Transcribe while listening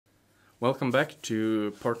Welcome back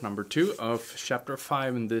to part number 2 of chapter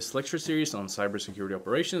 5 in this lecture series on cybersecurity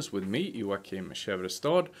operations with me, Joachim Chap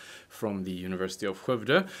from the University of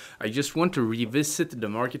Skövde. I just want to revisit the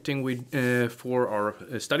marketing for our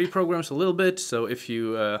study programs a little bit. So if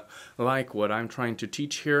you like what I'm trying to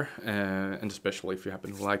teach here, and especially if you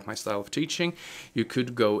happen to like my style of teaching, you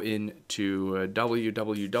could go into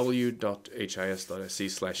www.his.se/NSA,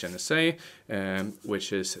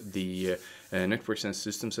 which is the Networks and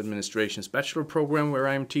Systems Administration's bachelor program where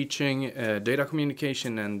I'm teaching data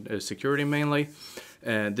communication and security mainly.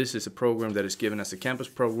 This is a program that is given as a campus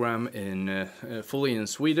program in fully in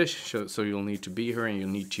Swedish, so you'll need to be here and you'll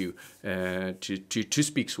need to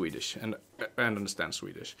speak Swedish and understand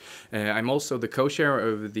Swedish. I'm also the co-chair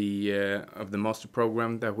of the master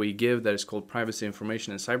program that we give that is called Privacy,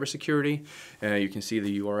 Information and Cybersecurity. You can see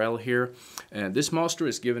the URL here. This master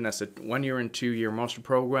is given as a 1-year and 2-year master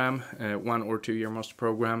program, 1 or 2 year master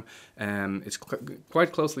program. It's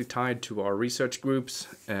quite closely tied to our research groups.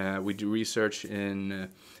 We do research in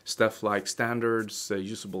stuff like standards,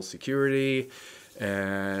 usable security,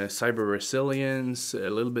 cyber resilience, a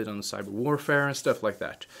little bit on cyber warfare and stuff like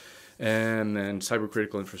that. And cyber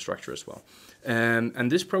critical infrastructure as well. And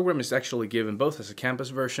this program is actually given both as a campus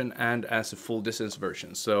version and as a full distance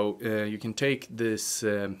version. So you can take this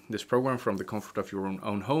program from the comfort of your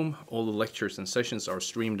own home. All the lectures and sessions are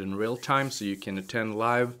streamed in real time, so you can attend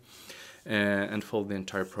live and follow the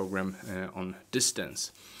entire program on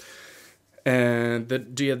distance.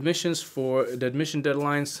 The admission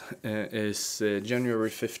deadlines is January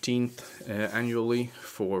 15th annually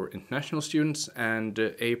for international students and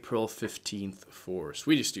April 15th for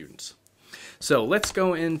Swedish students. So let's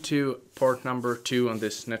go into part number 2 on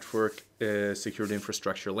this network security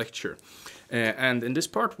infrastructure lecture. And in this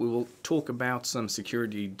part we will talk about some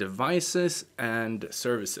security devices and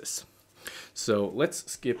services. So let's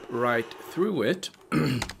skip right through it.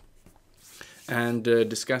 And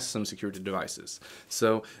discuss some security devices.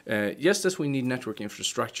 So just as we need network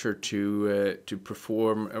infrastructure to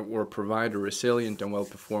perform or provide a resilient and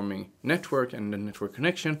well-performing network and a network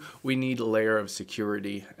connection, we need a layer of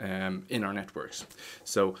security in our networks.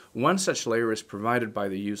 So one such layer is provided by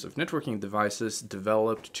the use of networking devices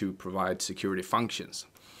developed to provide security functions.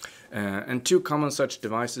 And 2 common such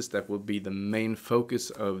devices that will be the main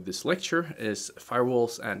focus of this lecture is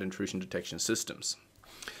firewalls and intrusion detection systems.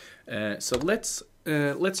 So let's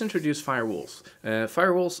introduce firewalls.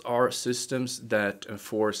 Firewalls are systems that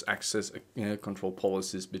enforce access control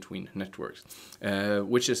policies between networks,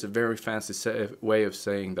 which is a very fancy way of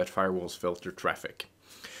saying that firewalls filter traffic.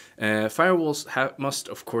 Firewalls must,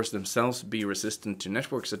 of course, themselves be resistant to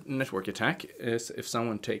network attack. If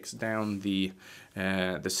someone takes down the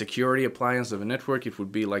security appliance of a network, it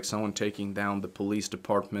would be like someone taking down the police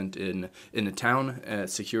department in a town.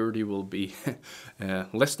 Security will be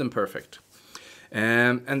less than perfect.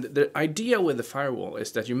 And the idea with the firewall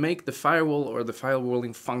is that you make the firewall or the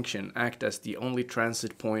firewalling function act as the only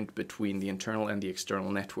transit point between the internal and the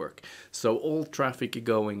external network. So all traffic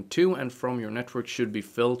going to and from your network should be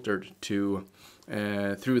filtered through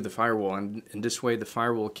the firewall, and in this way the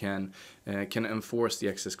firewall can enforce the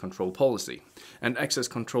access control policy. And access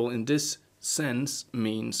control in this sense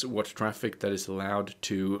means what traffic that is allowed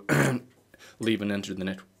to leave and enter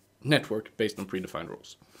the network based on predefined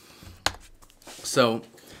rules. So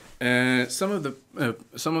some of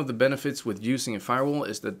the benefits with using a firewall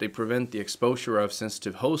is that they prevent the exposure of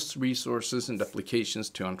sensitive hosts, resources, and applications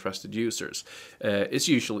to untrusted users.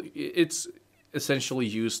 It's essentially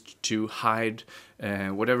used to hide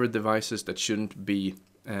whatever devices that shouldn't be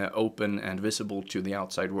open and visible to the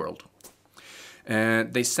outside world.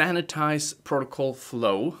 They sanitize protocol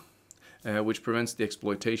flow, which prevents the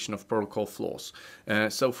exploitation of protocol flaws.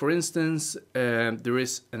 So for instance, there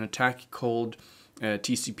is an attack called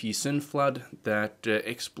TCP SYN-FLOOD that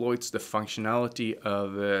exploits the functionality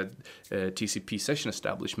of TCP session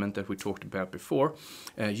establishment that we talked about before.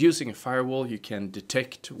 Using a firewall, you can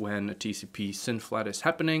detect when a TCP SYN-FLOOD is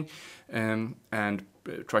happening and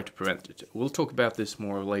try to prevent it. We'll talk about this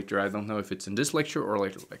more later. I don't know if it's in this lecture or a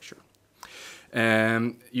later lecture.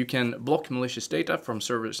 You can block malicious data from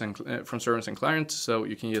servers and clients, so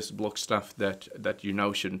you can just block stuff that you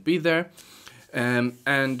know shouldn't be there.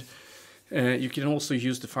 You can also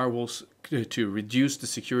use the firewalls to reduce the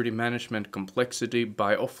security management complexity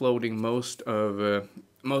by offloading most of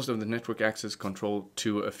the network access control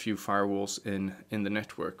to a few firewalls in the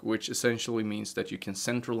network, which essentially means that you can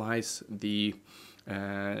centralize the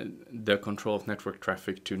control of network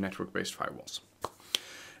traffic to network-based firewalls.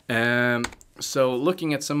 So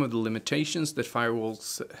looking at some of the limitations that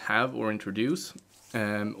firewalls have or introduce,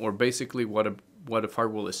 or basically what a what a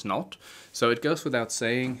firewall is not. So it goes without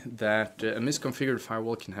saying that a misconfigured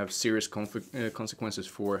firewall can have serious consequences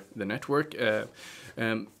for the network,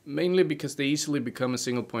 mainly because they easily become a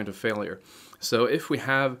single point of failure. So if we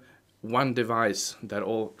have one device that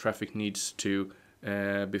all traffic needs to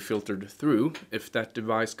be filtered through, if that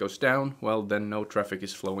device goes down, well, then no traffic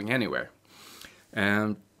is flowing anywhere.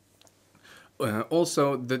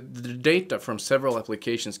 Also, the data from several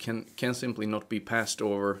applications can simply not be passed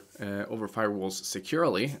over firewalls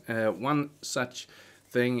securely. One such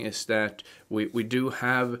thing is that we do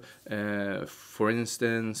have, for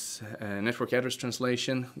instance, network address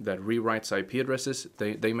translation that rewrites IP addresses.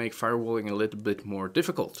 They make firewalling a little bit more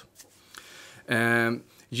difficult.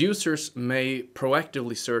 Users may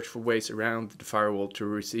proactively search for ways around the firewall to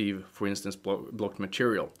receive, for instance, blocked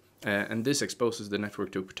material. And this exposes the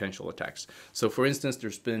network to potential attacks. So, for instance,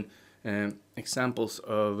 there's been examples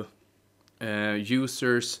of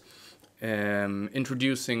users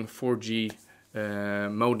introducing 4G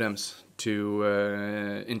modems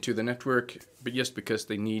into the network, but just because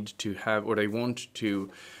they need to have, or they want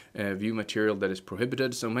to view material that is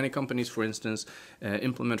prohibited. So many companies, for instance,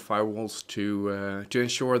 implement firewalls to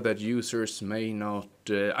ensure that users may not,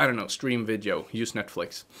 stream video, use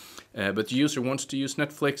Netflix. But the user wants to use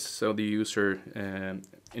Netflix, so the user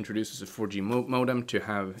introduces a 4G modem to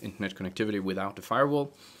have internet connectivity without the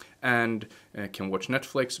firewall, and can watch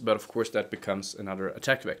Netflix, but of course that becomes another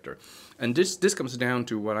attack vector. And this comes down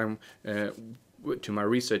to what I'm to my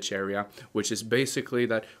research area, which is basically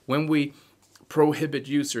that when we prohibit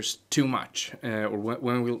users too much, or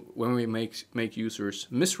when we make users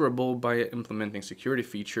miserable by implementing security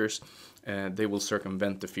features, they will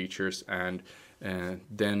circumvent the features, and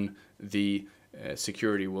then the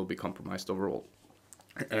security will be compromised overall.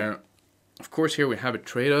 Of course, here we have a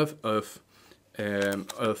trade-off of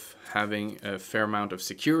having a fair amount of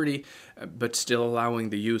security, but still allowing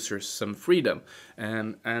the users some freedom.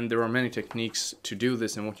 And there are many techniques to do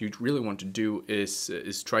this, and what you really want to do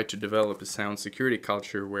is try to develop a sound security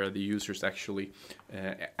culture where the users actually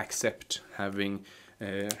accept having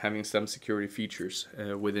some security features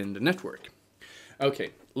within the network.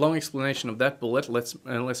 Okay, long explanation of that bullet.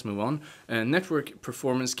 Let's move on. Network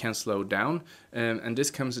performance can slow down, and this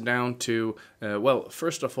comes down to well,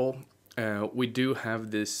 first of all, we do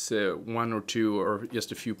have this one or two or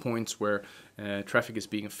just a few points where traffic is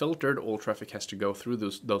being filtered. All traffic has to go through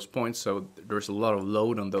those points, so there's a lot of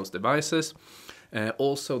load on those devices.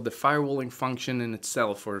 Also, the firewalling function in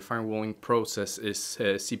itself, or the firewalling process, is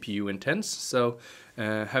CPU intense, so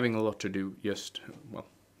having a lot to do just, well,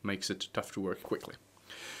 makes it tough to work quickly.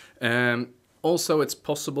 Also, it's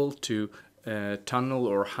possible to tunnel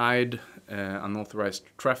or hide unauthorized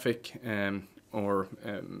traffic, or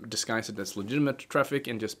disguise it as legitimate traffic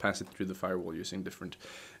and just pass it through the firewall using different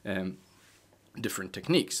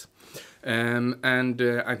techniques. And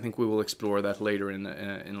I think we will explore that later in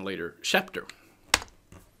a later chapter.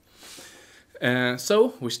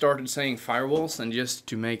 So we started saying firewalls, and just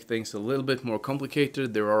to make things a little bit more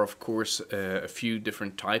complicated, there are of course a few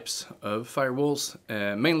different types of firewalls,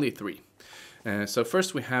 mainly three. So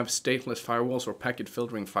first we have stateless firewalls or packet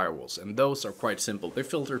filtering firewalls, and those are quite simple. They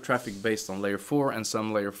filter traffic based on layer 4 and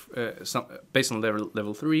some based on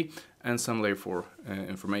level 3 and some layer 4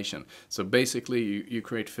 information. So basically you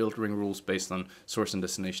create filtering rules based on source and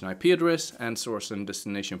destination IP address and source and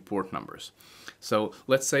destination port numbers. So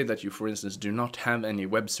let's say that you, for instance, do not have any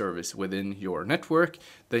web service within your network,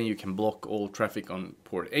 then you can block all traffic on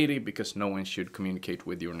port 80 because no one should communicate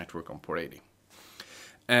with your network on port 80.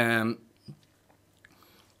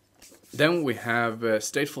 Then we have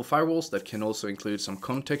stateful firewalls that can also include some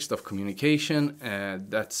context of communication.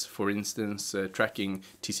 That's, for instance, tracking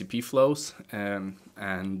TCP flows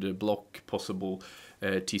and block possible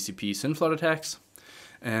TCP SYN flood attacks.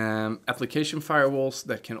 Application firewalls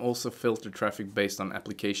that can also filter traffic based on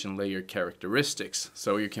application layer characteristics.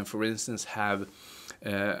 So you can, for instance, have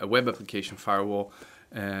a web application firewall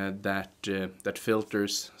that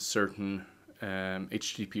filters certain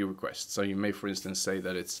HTTP requests. So you may, for instance, say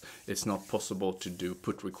that it's not possible to do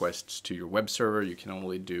PUT requests to your web server. You can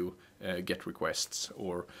only do GET requests,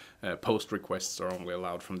 or POST requests are only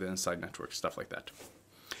allowed from the inside network, stuff like that.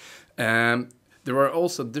 There are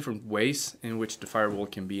also different ways in which the firewall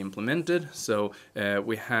can be implemented. So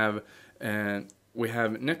we have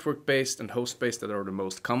network-based and host-based that are the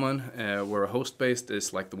most common, where a host-based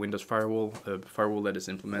is like the Windows firewall, a firewall that is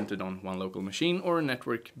implemented on one local machine, or a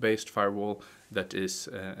network-based firewall that is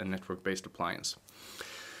a network-based appliance.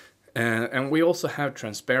 And we also have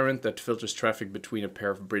transparent that filters traffic between a pair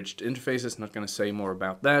of bridged interfaces, not going to say more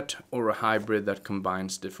about that, or a hybrid that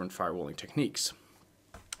combines different firewalling techniques.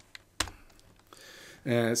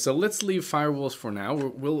 So let's leave firewalls for now.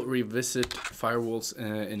 We'll revisit firewalls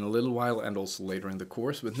in a little while and also later in the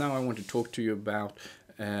course. But now I want to talk to you about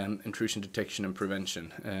intrusion detection and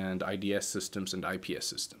prevention and IDS systems and IPS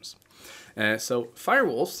systems. So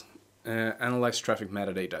firewalls analyze traffic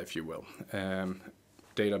metadata, if you will.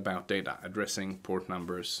 Data about data, addressing port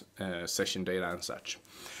numbers, session data and such.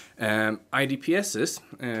 IDPSs,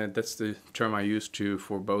 that's the term I use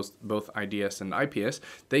for both IDS and IPS,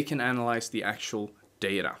 they can analyze the actual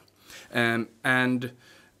data.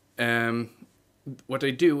 What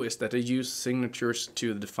they do is that they use signatures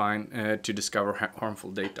to discover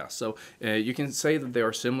harmful data. So you can say that they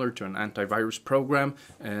are similar to an antivirus program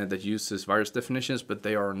that uses virus definitions, but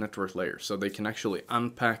they are a network layer. So they can actually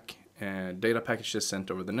unpack data packages sent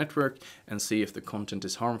over the network and see if the content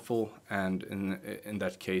is harmful, and in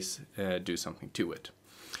that case do something to it.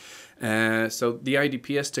 So the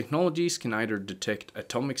IDPS technologies can either detect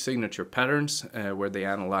atomic signature patterns where they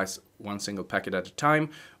analyze one single packet at a time,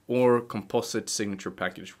 or composite signature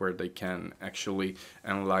package where they can actually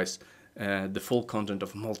analyze the full content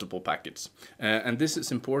of multiple packets. And this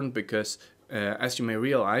is important because as you may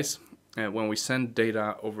realize, when we send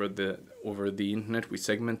data over the internet, we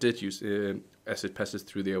segment it as it passes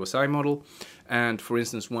through the OSI model. And for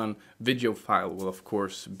instance, one video file will of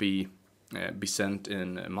course be sent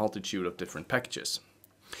in a multitude of different packages.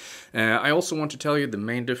 I also want to tell you the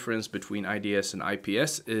main difference between IDS and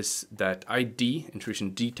IPS is that ID,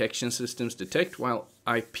 intrusion detection systems, detect, while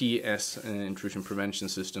IPS, intrusion prevention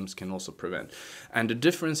systems, can also prevent. And the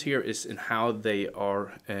difference here is in how they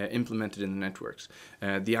are implemented in the networks.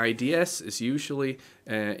 The IDS is usually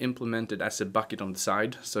implemented as a bucket on the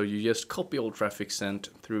side, so you just copy all traffic sent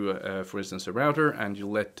through, for instance, a router, and you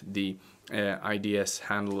let the IDS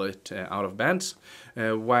handle it out of bands,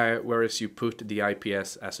 whereas you put the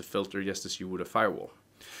IPS as a filter just as you would a firewall.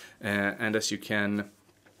 And as you can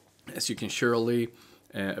surely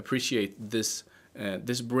appreciate, this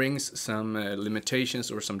brings some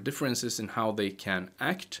limitations or some differences in how they can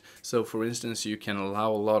act. So for instance, you can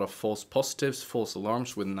allow a lot of false positives, false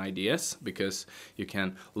alarms with an IDS, because you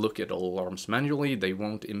can look at all alarms manually. They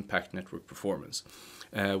won't impact network performance.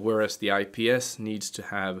 Whereas the IPS needs to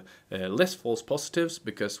have less false positives,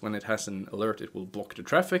 because when it has an alert, it will block the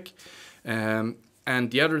traffic.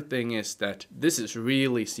 And the other thing is that this is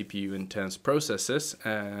really CPU intense processes,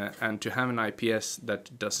 and to have an IPS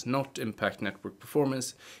that does not impact network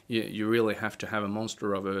performance, you really have to have a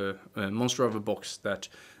monster of a box that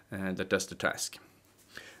does the task.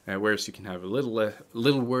 Whereas you can have a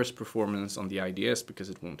little worse performance on the IDS because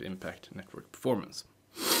it won't impact network performance.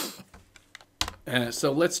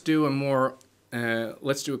 So let's do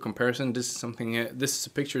a comparison. This is something. This is a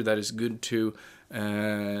picture that is good to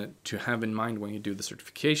have in mind when you do the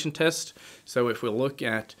certification test. So if we look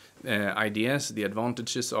at IDS, the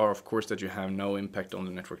advantages are, of course, that you have no impact on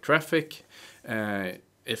the network traffic.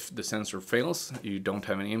 If the sensor fails, you don't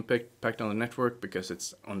have any impact on the network because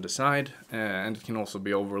it's on the side, and it can also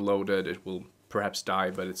be overloaded. It will perhaps die,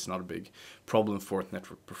 but it's not a big problem for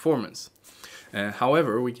network performance.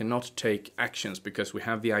 However, we cannot take actions because we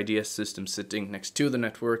have the IDS system sitting next to the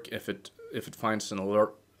network. If it finds an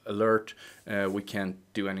alert, we can't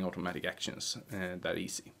do any automatic actions that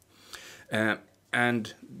easy.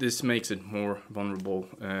 And this makes it more vulnerable,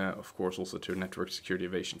 of course, also to network security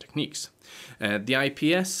evasion techniques. The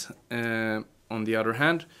IPS, on the other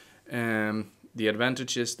hand, the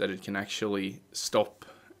advantage is that it can actually stop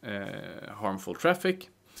harmful traffic,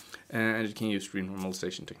 and it can use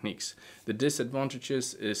renormalization techniques. The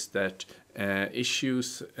disadvantages is that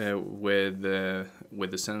issues with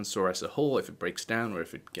the sensor as a whole, if it breaks down or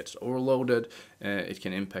if it gets overloaded, it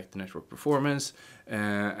can impact the network performance,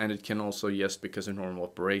 and it can also, just because of normal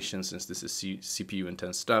operations, since this is CPU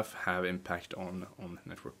intense stuff, have impact on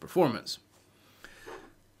network performance.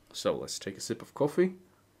 So let's take a sip of coffee.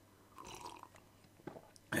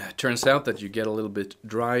 Turns out that you get a little bit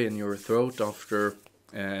dry in your throat after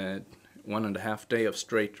 1.5 days of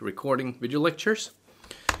straight recording video lectures.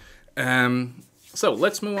 So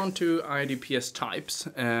let's move on to IDPS types.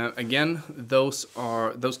 Again, those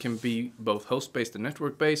can be both host-based and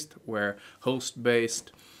network-based, where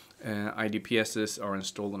host-based IDPSs are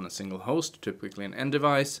installed on a single host, typically an end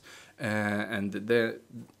device, and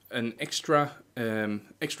an extra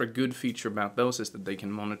good feature about those is that they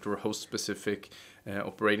can monitor host-specific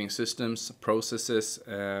operating systems, processes,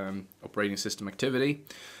 operating system activity,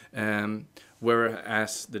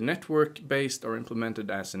 whereas the network-based are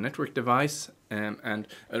implemented as a network device, and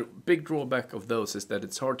a big drawback of those is that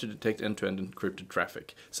it's hard to detect end-to-end encrypted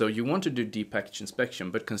traffic. So you want to do deep package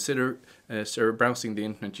inspection, but consider browsing the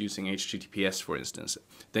internet using HTTPS, for instance.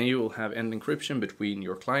 Then you will have end encryption between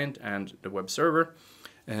your client and the web server.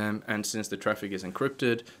 And since the traffic is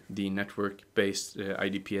encrypted, the network-based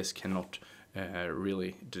IDPS cannot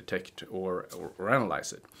really detect or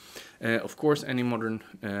analyze it. Of course, any modern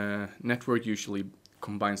network usually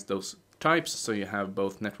combines those types, so you have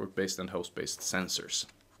both network-based and host-based sensors.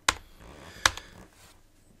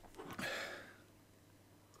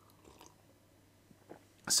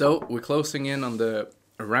 So we're closing in on the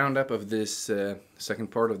roundup of this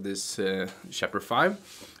second part of this chapter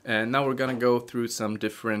 5, and now we're going to go through some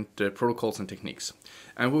different protocols and techniques.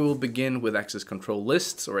 And we will begin with access control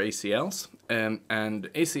lists, or ACLs. And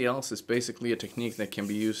ACLs is basically a technique that can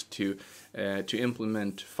be used to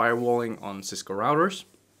implement firewalling on Cisco routers.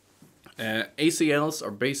 ACLs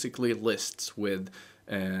are basically lists with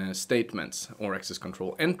statements or access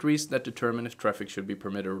control entries that determine if traffic should be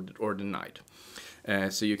permitted or denied.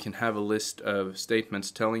 So you can have a list of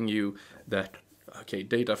statements telling you that, okay,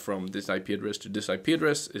 data from this IP address to this IP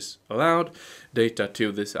address is allowed, data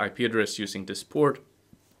to this IP address using this port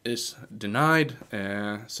is denied,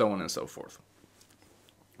 so on and so forth.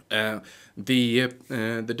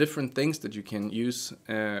 The different things that you can use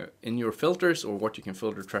in your filters, or what you can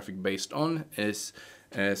filter traffic based on, is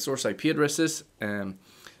source IP addresses.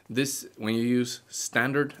 When you use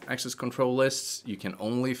standard access control lists, you can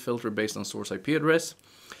only filter based on source IP address.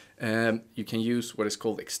 You can use what is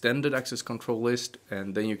called extended access control list,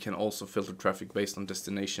 and then you can also filter traffic based on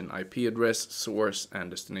destination IP address, source and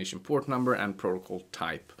destination port number, and protocol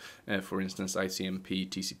type, for instance ICMP,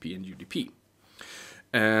 TCP, and UDP.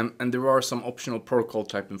 And there are some optional protocol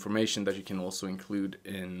type information that you can also include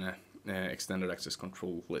in extended access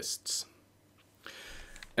control lists.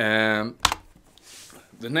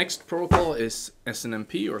 The next protocol is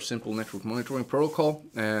SNMP, or Simple Network Monitoring Protocol.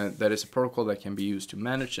 That is a protocol that can be used to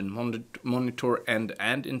manage and monitor end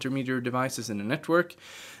and intermediary devices in a network.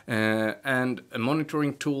 And a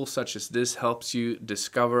monitoring tool such as this helps you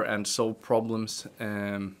discover and solve problems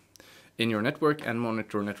in your network and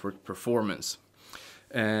monitor network performance.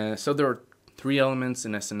 So there are 3 elements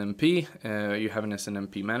in SNMP. You have an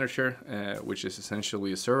SNMP manager, which is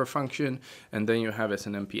essentially a server function, and then you have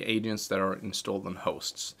SNMP agents that are installed on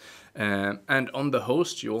hosts. And on the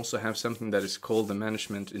host, you also have something that is called the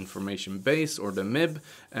Management Information Base, or the MIB,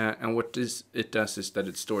 and what it does is that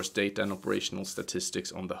it stores data and operational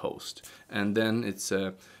statistics on the host. And then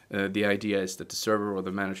the idea is that the server or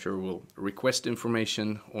the manager will request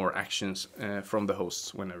information or actions from the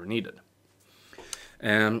hosts whenever needed.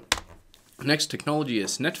 Next technology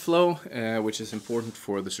is NetFlow, which is important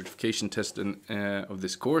for the certification test of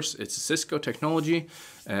this course. It's a Cisco technology.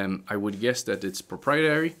 I would guess that it's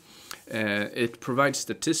proprietary. It provides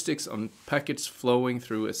statistics on packets flowing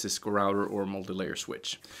through a Cisco router or multi-layer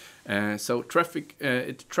switch. So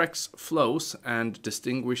it tracks flows and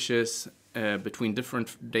distinguishes between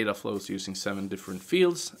different data flows using 7 different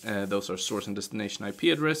fields. Those are source and destination IP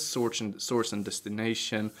address, source and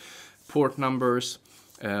destination port numbers,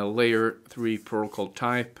 layer 3 protocol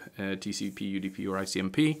type, TCP, UDP, or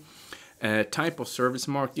ICMP, type of service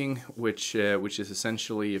marking, which is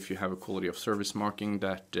essentially if you have a quality of service marking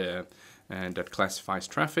that classifies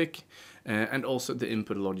traffic, and also the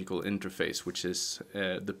input logical interface, which is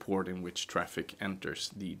the port in which traffic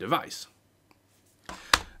enters the device.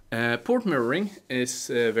 Port mirroring is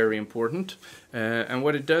very important, and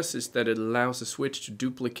what it does is that it allows a switch to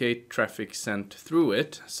duplicate traffic sent through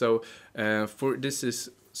it. So this is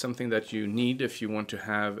something that you need if you want to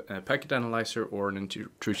have a packet analyzer or an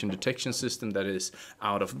intrusion detection system that is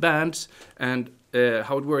out of bands. And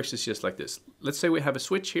how it works is just like this. Let's say we have a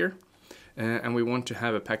switch here, and we want to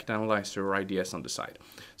have a packet analyzer or IDS on the side.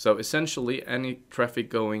 So essentially any traffic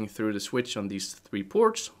going through the switch on these 3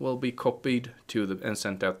 ports will be copied to and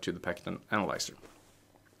sent out to the packet analyzer.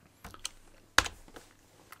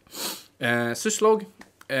 Syslog,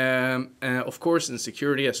 of course, in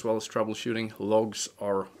security as well as troubleshooting, logs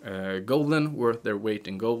are golden, worth their weight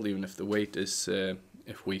in gold, even if the weight is,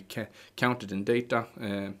 if we count it in data,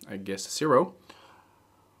 I guess 0.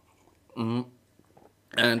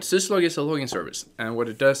 And Syslog is a logging service, and what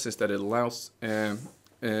it does is that it allows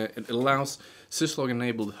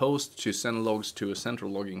Syslog-enabled hosts to send logs to a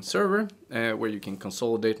central logging server, where you can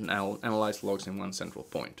consolidate and analyze logs in one central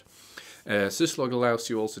point. Syslog allows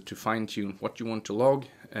you also to fine-tune what you want to log,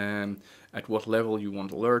 at what level you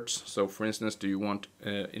want alerts. So for instance, do you want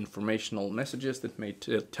informational messages that may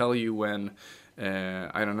tell you when,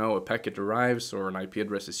 I don't know, a packet arrives or an IP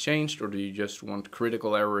address is changed, or do you just want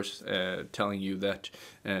critical errors telling you that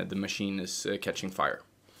the machine is catching fire?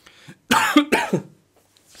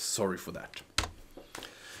 Sorry for that.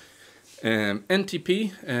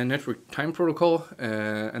 NTP, Network Time Protocol,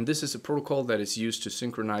 and this is a protocol that is used to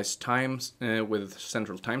synchronize times with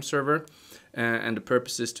central time server, and the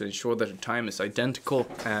purpose is to ensure that the time is identical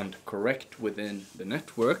and correct within the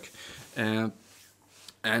network.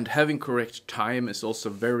 And having correct time is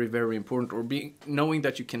also very, very important, or knowing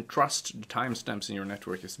that you can trust the timestamps in your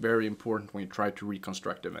network is very important when you try to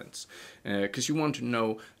reconstruct events, because you want to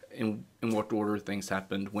know in what order things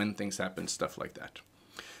happened, when things happened, stuff like that.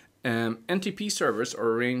 NTP servers are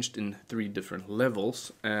arranged in 3 different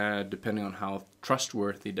levels, depending on how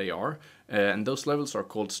trustworthy they are, and those levels are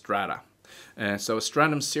called strata. So a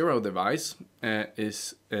stratum 0 device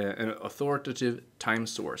is an authoritative time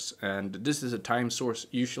source, and this is a time source,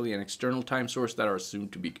 usually an external time source, that are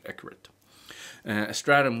assumed to be accurate. A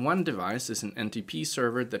stratum 1 device is an NTP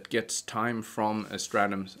server that gets time from a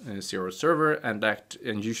stratum 0 server and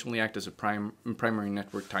usually act as a primary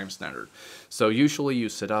network time standard. So usually you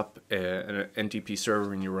set up an NTP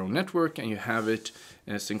server in your own network and you have it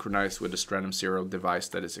synchronized with a stratum 0 device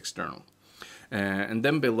that is external. And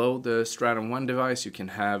then below the stratum 1 device you can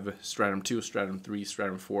have stratum 2, stratum 3,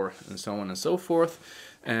 stratum 4, and so on and so forth.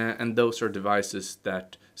 And those are devices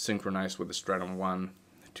that synchronize with the stratum 1,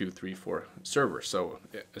 2, 3, 4 server. So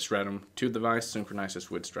a stratum 2 device synchronizes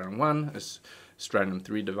with stratum 1, a stratum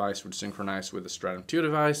 3 device would synchronize with a stratum 2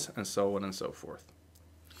 device, and so on and so forth.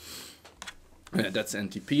 That's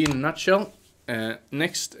NTP in a nutshell.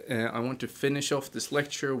 Next, I want to finish off this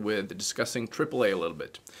lecture with discussing AAA a little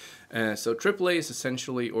bit. So AAA is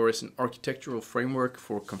essentially, or is an architectural framework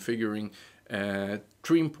for configuring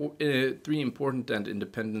 3 important and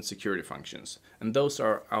independent security functions, and those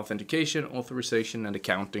are authentication, authorization, and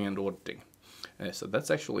accounting and auditing. So that's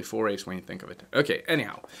actually 4 A's when you think of it. Okay,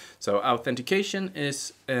 anyhow, so authentication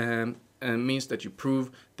is means that you prove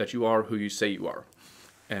that you are who you say you are.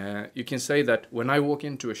 You can say that when I walk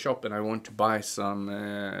into a shop and I want to buy some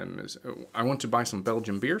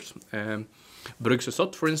Belgian beers,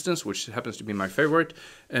 Bruxelles, for instance, which happens to be my favorite,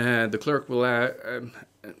 the clerk will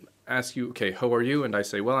ask you, okay, how are you? And I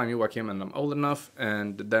say, well, I'm Joachim and I'm old enough,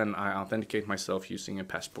 and then I authenticate myself using a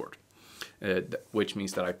passport, which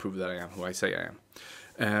means that I prove that I am who I say I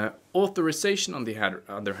am. Authorization, on the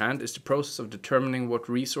other hand, is the process of determining what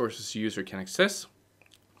resources the user can access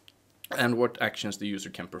and what actions the user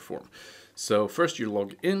can perform. So first you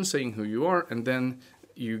log in saying who you are, and then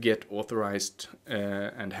you get authorized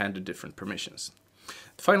and handed different permissions.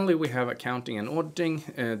 Finally, we have accounting and auditing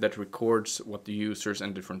that records what the users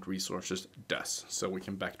and different resources does, so we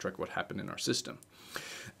can backtrack what happened in our system.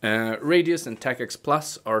 Radius and TACX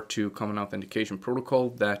Plus are 2 common authentication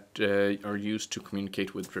protocols that are used to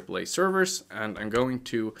communicate with AAA servers, and I'm going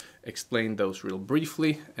to explain those real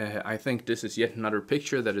briefly. I think this is yet another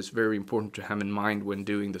picture that is very important to have in mind when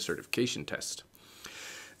doing the certification test.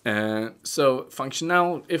 So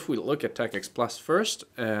if we look at TACX Plus first,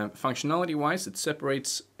 functionality-wise, it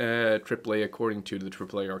separates AAA according to the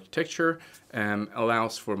AAA architecture and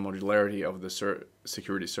allows for modularity of the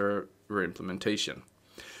security server implementation.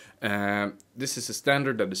 This is a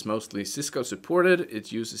standard that is mostly Cisco supported.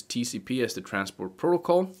 It uses TCP as the transport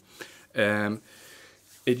protocol.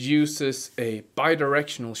 It uses a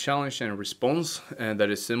bidirectional challenge and response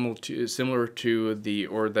that is similar to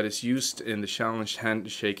that is used in the challenge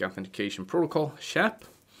handshake authentication protocol, Chap.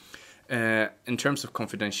 In terms of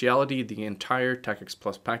confidentiality, the entire TACX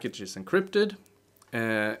Plus package is encrypted.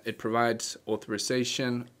 It provides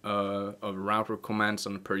authorization of router commands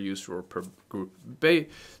on a per user or per group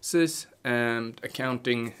basis, and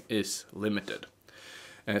accounting is limited.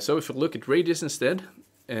 So if you look at Radius instead,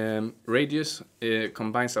 Radius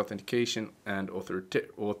combines authentication and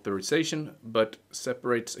authorization, but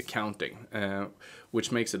separates accounting,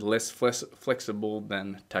 which makes it less flexible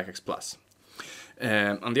than TACX Plus.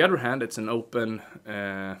 On the other hand, it's an open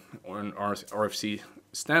or an RFC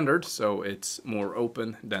standard, so it's more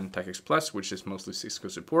open than TACX Plus, which is mostly Cisco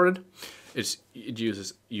supported. It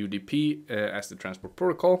uses UDP as the transport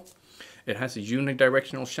protocol. It has a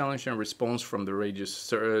unidirectional challenge and response from the Radius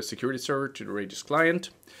security server to the Radius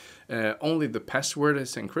client. Only the password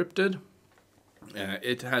is encrypted.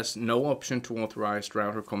 It has no option to authorize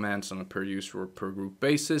router commands on a per user or per group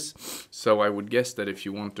basis. So I would guess that if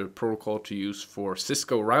you want a protocol to use for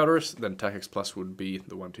Cisco routers, then TACX Plus would be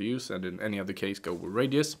the one to use, and in any other case go with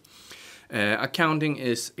Radius. Accounting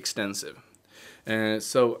is extensive.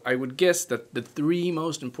 So I would guess that the three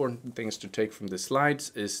most important things to take from the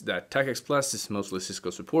slides is that TACX Plus is mostly Cisco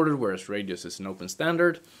supported, whereas Radius is an open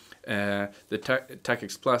standard. The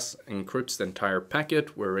TACX Plus encrypts the entire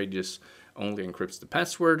packet, where Radius only encrypts the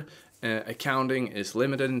password. Accounting is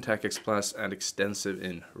limited in TACX Plus and extensive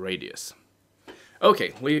in Radius.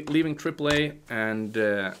 Okay, leaving AAA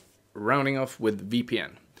and rounding off with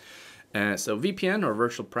VPN. So VPN, or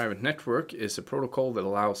Virtual Private Network, is a protocol that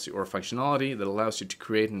allows you, or functionality that allows you to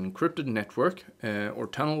create an encrypted network or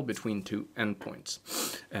tunnel between two endpoints.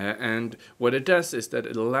 And what it does is that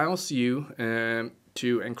it allows you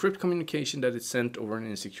to encrypt communication that is sent over an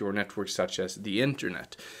insecure network such as the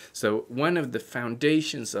internet. So one of the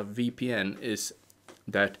foundations of VPN is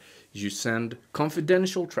that you send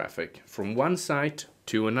confidential traffic from one site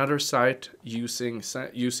to another site using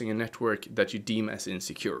a network that you deem as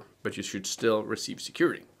insecure, but you should still receive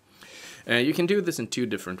security. You can do this in two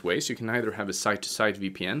different ways. You can either have a site-to-site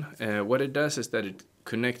VPN. What it does is that it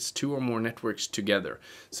connects two or more networks together.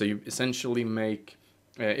 So you essentially make,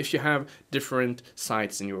 if you have different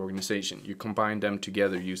sites in your organization, you combine them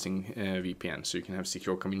together using VPN, so you can have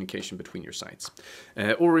secure communication between your sites.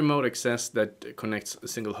 Or remote access that connects a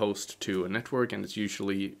single host to a network, and it's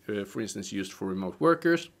usually, for instance, used for remote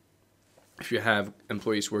workers. If you have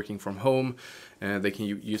employees working from home, they can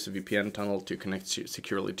use a VPN tunnel to connect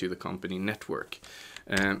securely to the company network.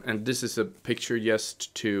 And this is a picture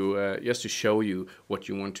just to show you what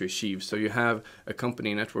you want to achieve. So you have a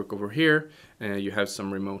company network over here, you have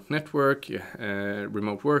some remote network,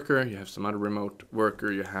 remote worker, you have some other remote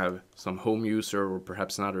worker, you have some home user or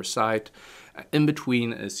perhaps another site. In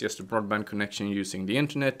between is just a broadband connection using the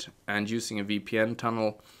internet, and using a VPN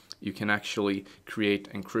tunnel you can actually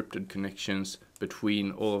create encrypted connections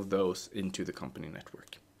between all of those into the company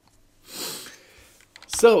network.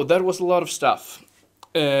 So that was a lot of stuff.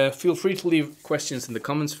 Feel free to leave questions in the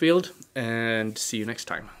comments field, and see you next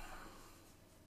time.